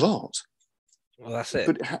a form of art. Well, that's it.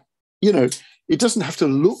 But, you know, it doesn't have to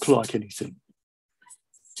look like anything.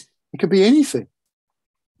 It could be anything.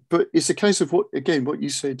 But it's a case of what you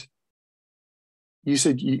said. You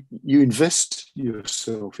said you invest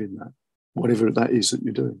yourself in that, whatever that is that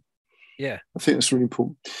you're doing. Yeah. I think that's really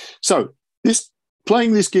important. So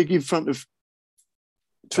playing this gig in front of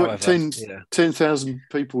 10,000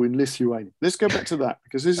 people in Lithuania. Let's go back to that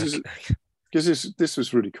because this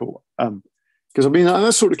was really cool. Because I mean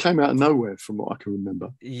that sort of came out of nowhere from what I can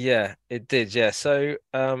remember. Yeah, it did. Yeah. So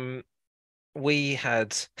we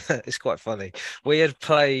had it's quite funny. We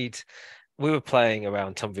were playing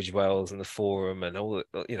around Tunbridge Wells and the Forum and all,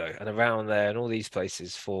 you know, and around there and all these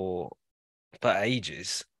places for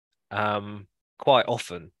ages, quite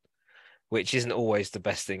often, which isn't always the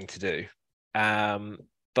best thing to do.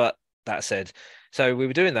 But that said, so we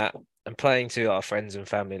were doing that and playing to our friends and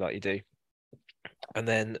family like you do. And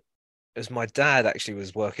then as my dad actually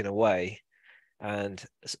was working away and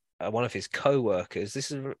one of his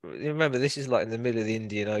co-workers, remember, this is like in the middle of the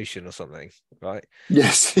Indian Ocean or something, right?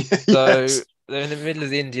 Yes. So yes. they're in the middle of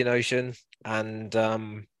the Indian Ocean and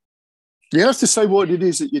you have to say what it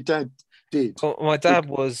is that your dad did. Well, my dad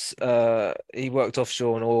was he worked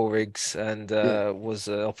offshore on oil rigs and was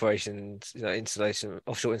operations, you know,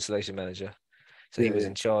 offshore installation manager. So he was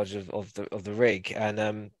in charge of the rig,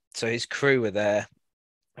 and so his crew were there,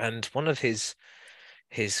 and one of his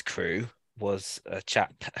crew was a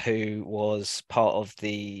chap who was part of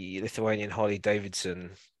the Lithuanian Harley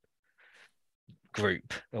Davidson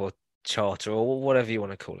group or charter or whatever you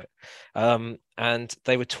want to call it, and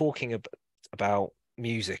they were talking about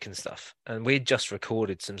music and stuff, and we'd just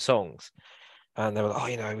recorded some songs, and they were like, oh,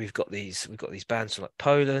 you know, we've got these bands from like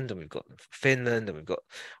Poland and we've got Finland and we've got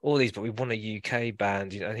all these, but we want a UK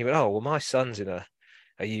band, you know. And he went, oh well, my son's in a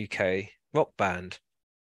UK rock band,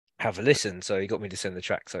 have a listen. So he got me to send the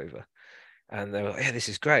tracks over, and they were like, yeah, this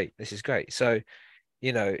is great, so,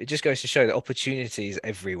 you know, it just goes to show that opportunity is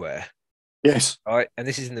everywhere. Yes. Right. And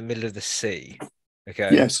this is in the middle of the sea. Okay.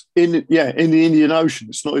 Yes, in the Indian Ocean.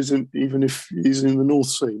 It's not even if he's in the North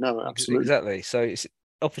Sea. No, absolutely. Exactly. So it's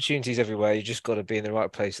opportunities everywhere. You just got to be in the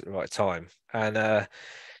right place at the right time. And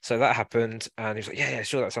so that happened, and he was like, yeah,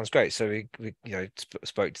 sure, that sounds great. So we you know,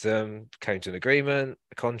 spoke to them, came to an agreement,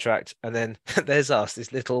 a contract, and then there's us,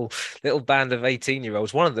 this little band of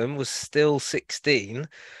 18-year-olds. One of them was still 16,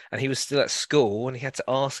 and he was still at school, and he had to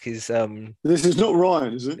ask his This is not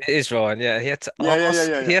Ryan, is it? It is Ryan, yeah. He had to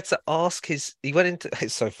ask. He had to ask his. He went into.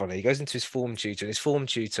 It's so funny. He goes into his form tutor, and his form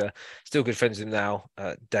tutor, still good friends with him now,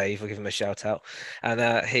 Dave. I'll give him a shout out.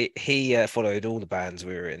 And he followed all the bands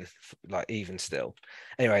we were in, like even still.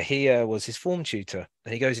 Anyway, he was his form tutor,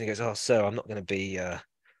 and he goes and he goes, "Oh, sir, I'm not going to be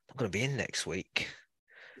in next week."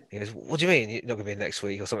 He goes, "What do you mean you're not going to be in next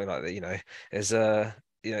week or something like that?" You know, there's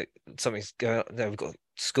you know, something's going on. No, we've got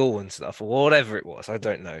school and stuff or whatever it was. I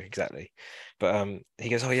don't know exactly. But he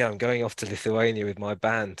goes, oh yeah, I'm going off to Lithuania with my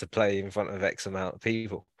band to play in front of X amount of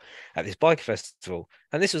people at this biker festival.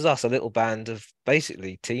 And this was us, a little band of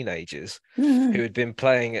basically teenagers who had been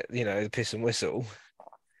playing at, you know, the Piss and Whistle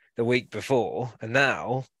the week before, and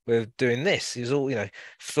now we're doing this. It was all, you know,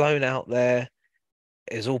 flown out there.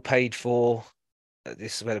 It was all paid for.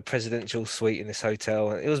 This, we had a presidential suite in this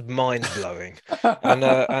hotel, and it was mind blowing.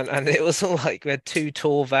 and it was all like we had 2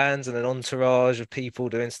 tour vans and an entourage of people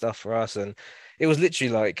doing stuff for us, and it was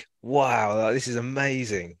literally like, wow, like, this is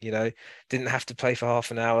amazing. You know, didn't have to play for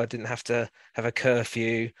half an hour, didn't have to have a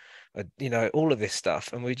curfew, you know, all of this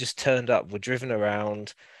stuff, and we just turned up. We're driven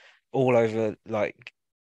around all over, like,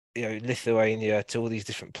 you know, Lithuania to all these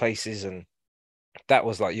different places, and that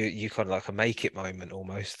was like you kind of like a make it moment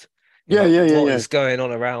almost. You're like, what is going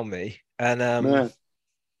on around me? And and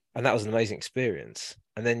that was an amazing experience.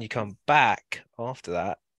 And then you come back after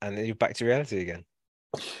that, and then you're back to reality again.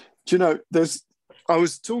 Do you know? I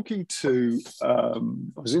was talking to, I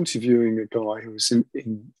was interviewing a guy who was in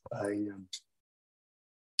a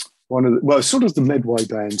one of the, well, sort of the Medway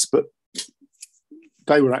bands, but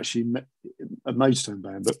they were actually a Maidstone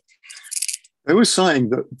band. But they were saying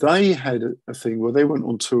that they had a thing where they went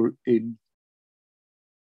on tour in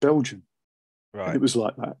Belgium. Right. And it was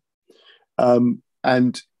like that.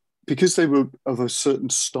 And because they were of a certain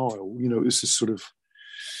style, you know, it was this sort of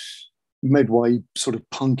Medway sort of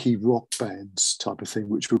punky rock bands type of thing,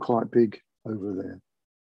 which were quite big over there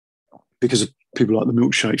because of people like the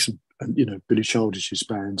Milkshakes and you know, Billy Childish's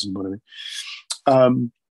bands and whatever.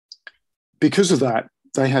 Because of that,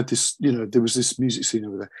 they had this, you know, there was this music scene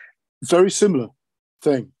over there. Very similar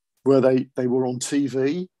thing where they were on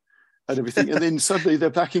TV and everything. And then suddenly they're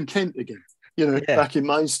back in Kent again, you know, back in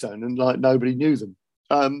Maidstone, and like nobody knew them.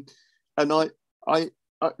 And I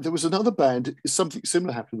there was another band, something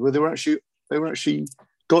similar happened where they were actually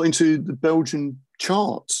got into the Belgian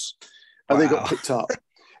charts, and they got picked up,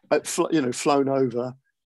 you know, flown over,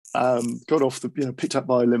 got off the, you know, picked up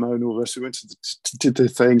by a limo and all the rest. We went did their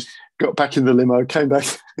thing, got back in the limo, came back,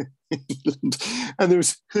 and there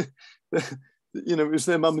was, you know, it was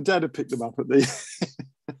their mum and dad had picked them up at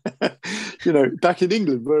the, you know, back in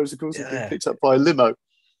England, whereas of course they'd been picked up by a limo.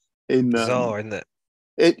 Bizarre, isn't it?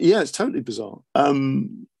 Yeah, it's totally bizarre.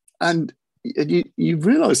 And you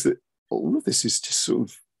realise that all of this is just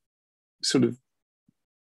sort of,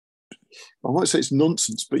 I won't say it's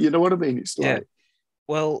nonsense, but you know what I mean? It's like,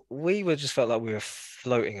 well, we just felt like we were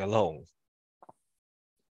floating along.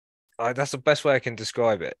 That's the best way I can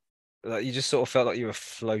describe it. Like, you just sort of felt like you were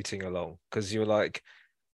floating along because you were like,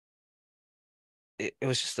 it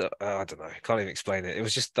was just I don't know, I can't even explain it. It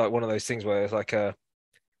was just like one of those things where it's like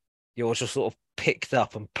you're just sort of picked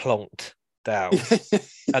up and plonked down,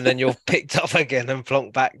 and then you're picked up again and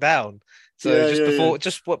plonked back down. So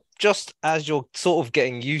just as you're sort of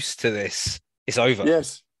getting used to this, it's over.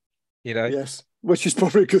 Yes, you know. Yes, which is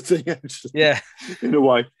probably a good thing, actually. Yeah, in a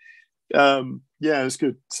way. Yeah, it's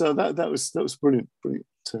good. So that was brilliant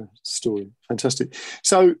story, fantastic.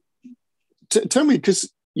 So tell me,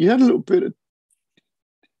 because you had a little bit of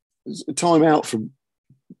time out from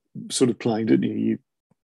sort of playing, didn't you?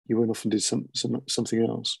 You went off and did something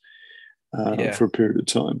else for a period of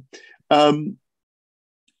time, and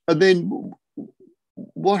then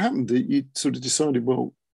what happened? That you sort of decided,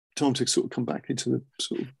 well, time to sort of come back into the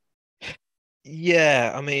sort of.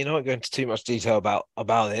 Yeah, I mean, I won't go into too much detail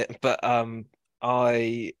about it, but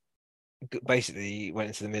I basically went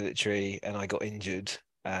into the military and I got injured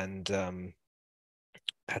and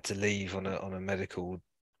had to leave on a medical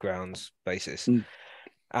grounds basis,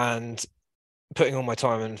 and putting all my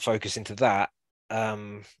time and focus into that, you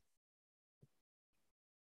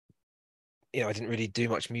know, I didn't really do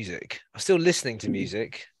much music. I was still listening to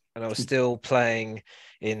music, and I was still playing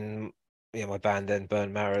in, you know, my band then,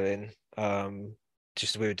 Burn Marilyn.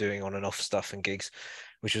 Just we were doing on and off stuff and gigs,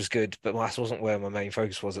 which was good, but that wasn't where my main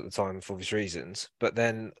focus was at the time for obvious reasons. But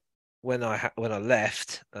then when I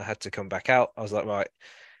left, I had to come back out. I was like, right,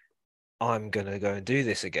 I'm gonna go and do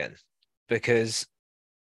this again because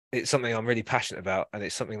it's something I'm really passionate about, and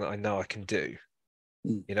it's something that I know I can do.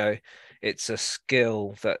 You know, it's a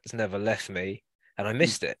skill that's never left me, and I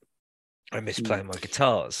missed it. I miss playing my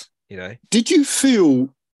guitars, you know. Did you feel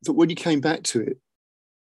that when you came back to it,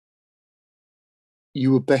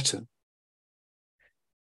 you were better?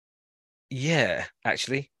 Yeah,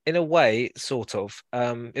 actually, in a way, sort of.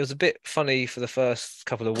 It was a bit funny for the first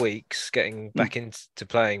couple of weeks getting back into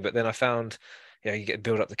playing, but then I found, you know, you get to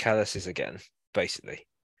build up the calluses again, basically,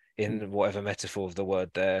 in whatever metaphor of the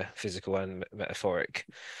word there, physical and metaphoric.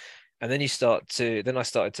 And then I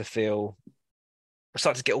started to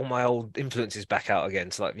get all my old influences back out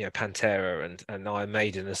again. So like, you know, Pantera and Iron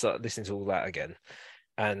Maiden, and started listening to all that again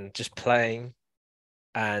and just playing.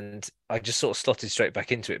 And I just sort of slotted straight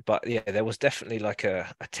back into it. But yeah, there was definitely like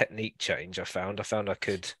a technique change. I found I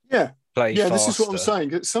could play faster. This is what I'm saying.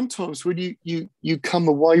 That sometimes when you come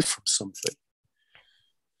away from something,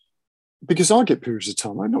 because I get periods of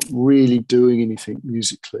time, I'm not really doing anything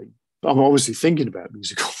musically. I'm obviously thinking about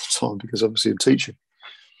music all the time because obviously I'm teaching.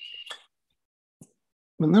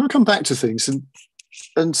 And then I come back to things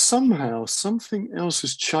and somehow something else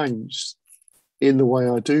has changed in the way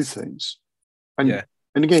I do things.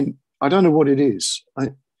 And again, I don't know what it is.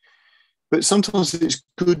 But sometimes it's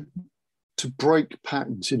good to break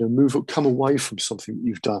patterns, you know, come away from something that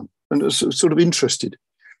you've done. And I'm sort of interested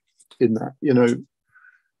in that, you know,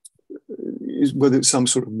 whether it's some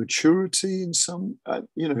sort of maturity in some,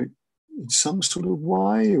 you know, in some sort of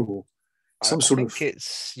way, or some I sort think of.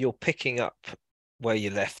 it's you're picking up where you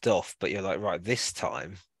left off, but you're like, right, this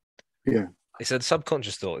time, it's a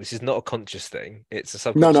subconscious thought. This is not a conscious thing. It's a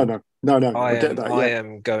No, subconscious. no, no, no, no. I I get am that. I Yeah,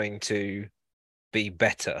 am going to be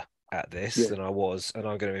better at this yeah, than I was, and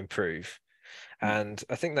I'm going to improve. mm, And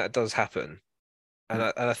I think that does happen. And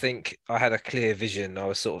mm, I think I had a clear vision. I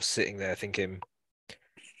was sort of sitting there thinking,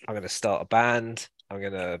 I'm going to start a band. I'm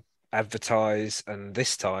going to advertise, and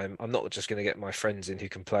this time I'm not just going to get my friends in who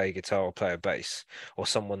can play guitar or play a bass or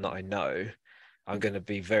someone that I know. I'm mm, going to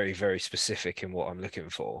be very, very specific in what I'm looking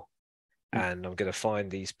for, mm. and I'm going to find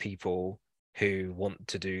these people who want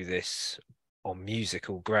to do this on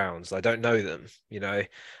musical grounds. I don't know them, I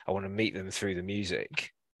want to meet them through the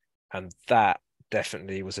music. And that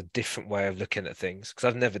definitely was a different way of looking at things because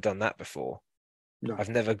I've never done that before. No, I've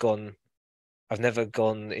never gone I've never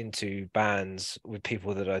gone into bands with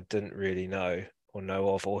people that I didn't really know or know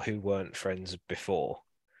of or who weren't friends before.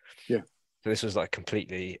 yeah, So this was like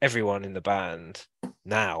completely everyone in the band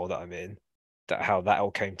now that I'm in, that how that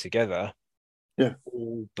all came together, yeah,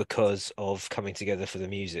 all because of coming together for the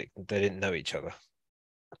music. They didn't know each other.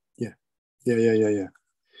 yeah, yeah.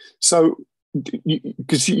 So,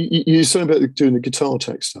 because you're saying about doing the guitar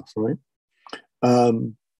tech stuff, right?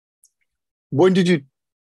 When did you?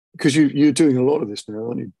 Because you're doing a lot of this now,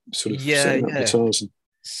 aren't you? Sort of Yeah, setting up yeah. guitars and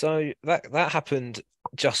So that happened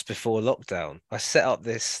just before lockdown. I set up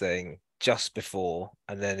this thing just before,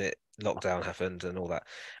 and then lockdown happened and all that,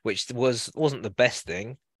 which wasn't the best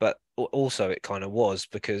thing, but also it kind of was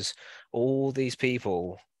because all these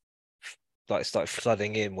people like started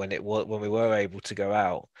flooding in when we were able to go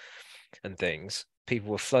out and things.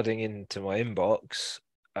 People were flooding into my inbox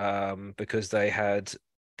because they had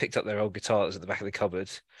picked up their old guitars at the back of the cupboard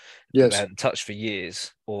that they yes, hadn't touched for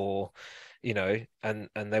years, or and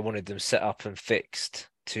they wanted them set up and fixed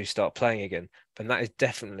to start playing again. And that is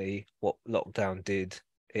definitely what lockdown did.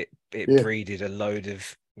 It yeah, breeded a load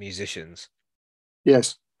of musicians.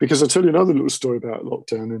 yes. Because I'll tell you another little story about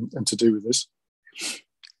lockdown and to do with this.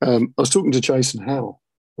 I was talking to Jason Howe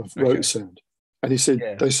of Rotor Okay. Sound, and he said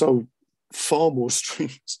Yeah. they sold far more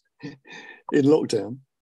streams in lockdown.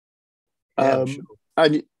 Yeah, I'm sure.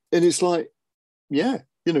 And it's like, yeah,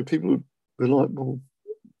 people were like, well,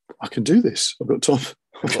 I can do this. I've got time.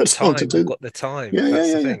 I've I've got got the time to time. I've do that. got the time. Yeah, yeah, That's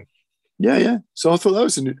yeah, the yeah, thing. yeah, yeah. So I thought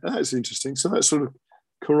that's interesting. So that sort of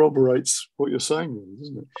corroborates what you're saying, really,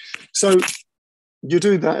 doesn't it? So you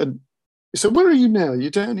do that, and so where are you now?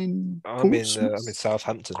 You're down in I'm in Portsmouth,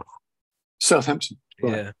 Southampton. Southampton,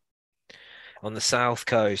 right? Yeah. On the south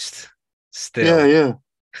coast Yeah, still. yeah,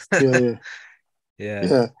 yeah, yeah, Yeah.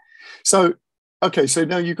 yeah. So okay, so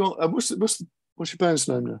now you got what's your band's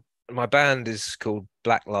name now? My band is called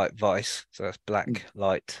Blacklight Vice. So that's Mm,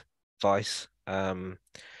 Blacklight Vice. And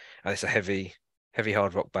it's a heavy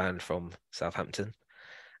hard rock band from Southampton.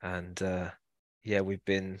 And yeah, we've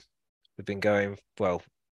been going, well,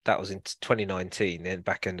 that was in 2019, then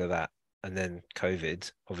back end of that. And then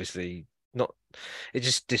COVID, obviously not it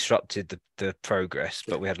just disrupted the progress,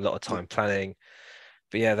 yeah, but we had a lot of yeah, time planning.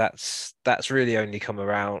 But yeah, that's really only come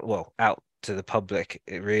around, well, out to the public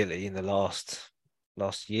really in the last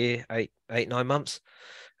year, 9 months.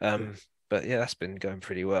 yeah. But yeah, that's been going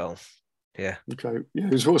pretty well. Yeah. Okay, yeah.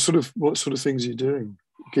 So what sort of things are you doing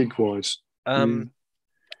gig wise? Um, You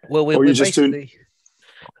well, we're or are we're you just doing? basically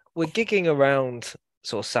we're gigging around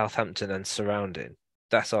sort of Southampton and surrounding.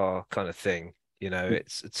 That's our kind of thing. Mm,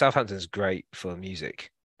 It's Southampton's great for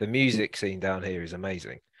music. The mm, music scene down here is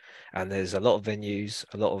amazing, and there's a lot of venues,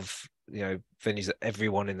 a lot of venues that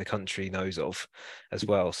everyone in the country knows of, as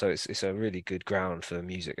well. So it's a really good ground for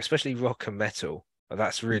music, especially rock and metal.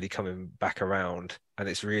 That's mm, really coming back around, and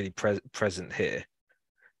it's really present here.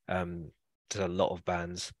 Um, there's a lot of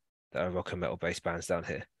bands that are rock and metal based bands down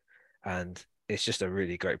here, and it's just a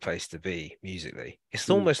really great place to be musically. It's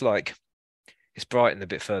mm. almost like it's Brighton a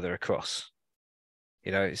bit further across.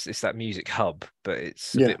 It's that music hub, but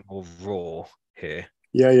it's a Yeah, bit more raw here,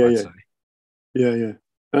 yeah, yeah, I'd yeah, say. yeah, yeah.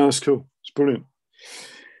 Oh, that's cool. It's brilliant.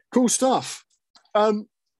 Cool stuff. Um,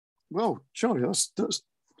 well, Charlie, that's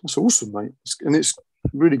awesome, mate. And it's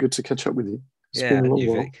really good to catch up with you. It's been Yeah, a and long you,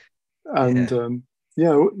 while, Vic. and Yeah.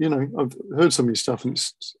 yeah, I've heard some of your stuff, and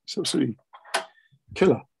it's absolutely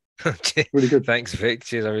killer. Really good. Thanks, Vic.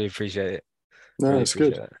 Cheers. I really appreciate it. No, Really it's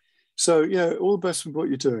appreciate good. it. So yeah, all the best with what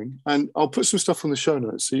you're doing, and I'll put some stuff on the show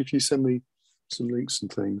notes. So if you send me some links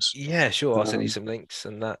and things, Yeah, sure. I'll send you um, some links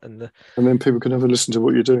and that and the and then people can have a listen to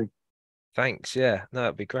what you're doing. thanks. Yeah, no,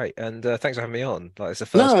 it'd be great. And thanks for having me on. Like it's the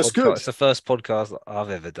No, first that's podcast. good. It's the first podcast that I've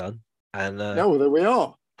ever done. And Yeah, well, there we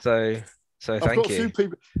are. so so I've got thank a few you.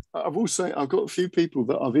 people. I've got a few people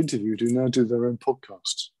that I've interviewed who now do their own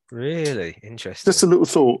podcasts. Really Just interesting. a little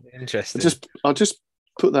thought. Interesting. I'll just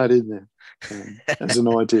put that in there as an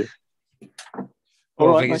idea. All Well,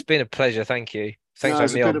 right, Vic, mate. it's been a pleasure. Thank you. Thanks for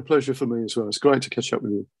It's having me been a on. pleasure for me as well. It's great to catch up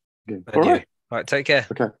with you again. And All you. right. All right, take care.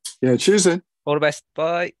 Okay. Yeah, cheers then. All the best.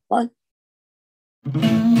 Bye. Bye.